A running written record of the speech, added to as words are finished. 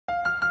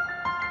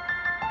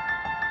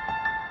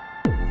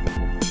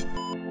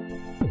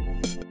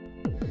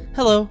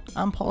Hello,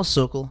 I'm Paul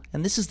Sokol,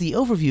 and this is the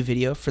overview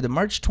video for the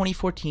March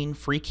 2014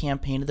 free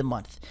campaign of the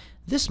month.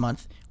 This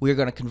month, we are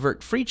going to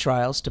convert free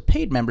trials to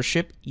paid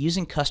membership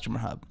using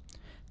CustomerHub.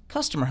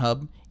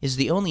 CustomerHub is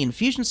the only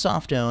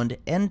Infusionsoft-owned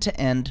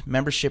end-to-end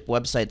membership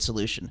website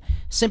solution.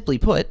 Simply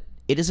put,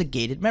 it is a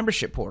gated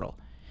membership portal.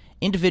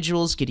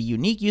 Individuals get a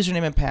unique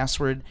username and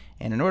password,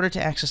 and in order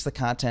to access the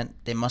content,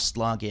 they must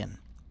log in.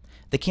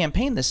 The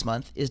campaign this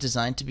month is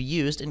designed to be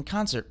used in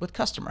concert with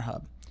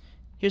CustomerHub.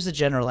 Here's the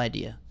general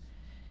idea.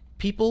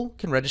 People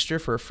can register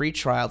for a free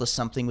trial to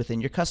something within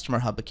your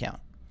CustomerHub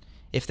account.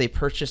 If they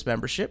purchase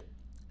membership,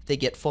 they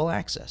get full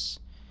access.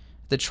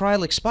 The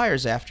trial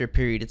expires after a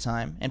period of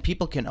time, and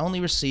people can only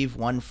receive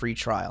one free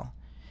trial.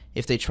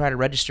 If they try to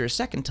register a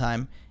second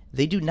time,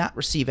 they do not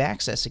receive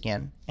access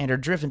again and are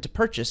driven to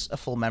purchase a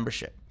full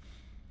membership.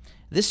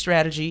 This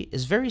strategy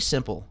is very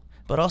simple,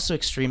 but also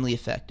extremely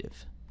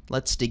effective.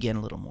 Let's dig in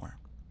a little more.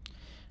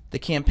 The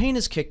campaign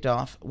is kicked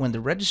off when the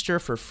Register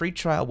for Free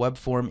Trial web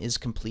form is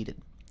completed.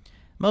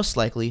 Most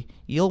likely,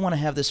 you'll want to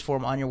have this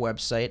form on your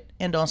website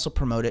and also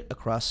promote it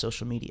across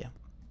social media.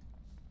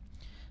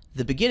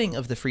 The beginning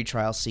of the free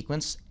trial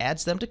sequence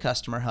adds them to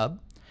CustomerHub,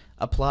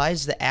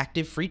 applies the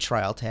active free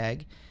trial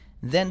tag,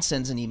 then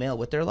sends an email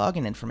with their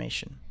login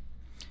information.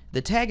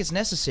 The tag is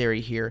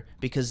necessary here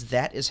because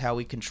that is how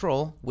we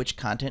control which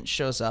content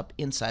shows up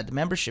inside the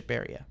membership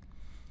area.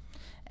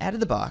 Out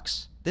of the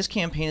box, this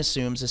campaign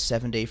assumes a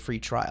 7-day free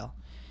trial.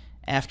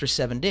 After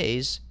 7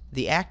 days,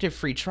 the active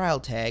free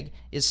trial tag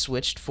is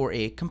switched for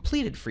a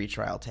completed free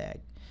trial tag,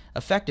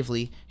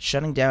 effectively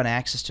shutting down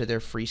access to their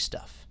free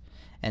stuff.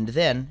 And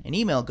then an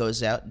email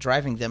goes out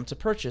driving them to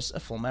purchase a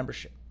full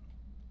membership.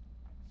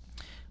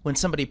 When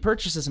somebody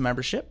purchases a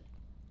membership,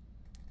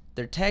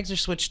 their tags are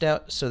switched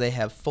out so they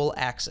have full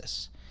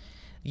access.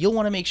 You'll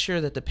want to make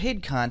sure that the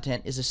paid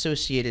content is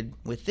associated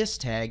with this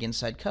tag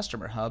inside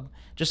CustomerHub,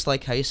 just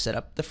like how you set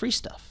up the free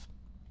stuff.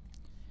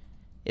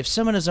 If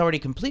someone has already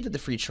completed the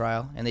free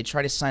trial and they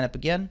try to sign up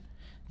again,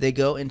 they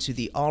go into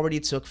the already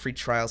took free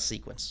trial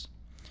sequence.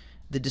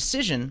 The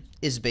decision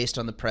is based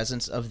on the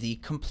presence of the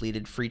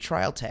completed free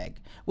trial tag,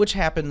 which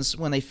happens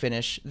when they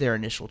finish their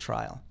initial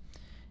trial.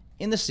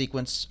 In the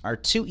sequence are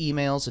 2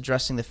 emails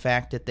addressing the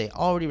fact that they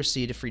already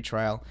received a free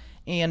trial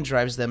and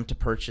drives them to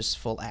purchase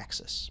full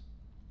access.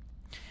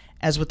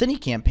 As with any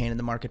campaign in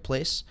the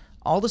marketplace,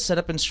 all the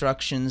setup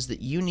instructions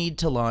that you need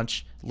to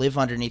launch live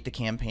underneath the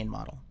campaign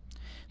model.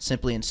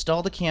 Simply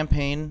install the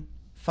campaign,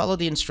 follow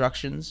the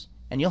instructions,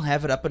 and you'll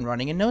have it up and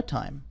running in no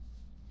time.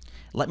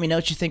 Let me know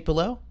what you think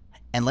below,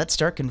 and let's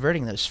start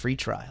converting those free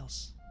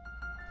trials.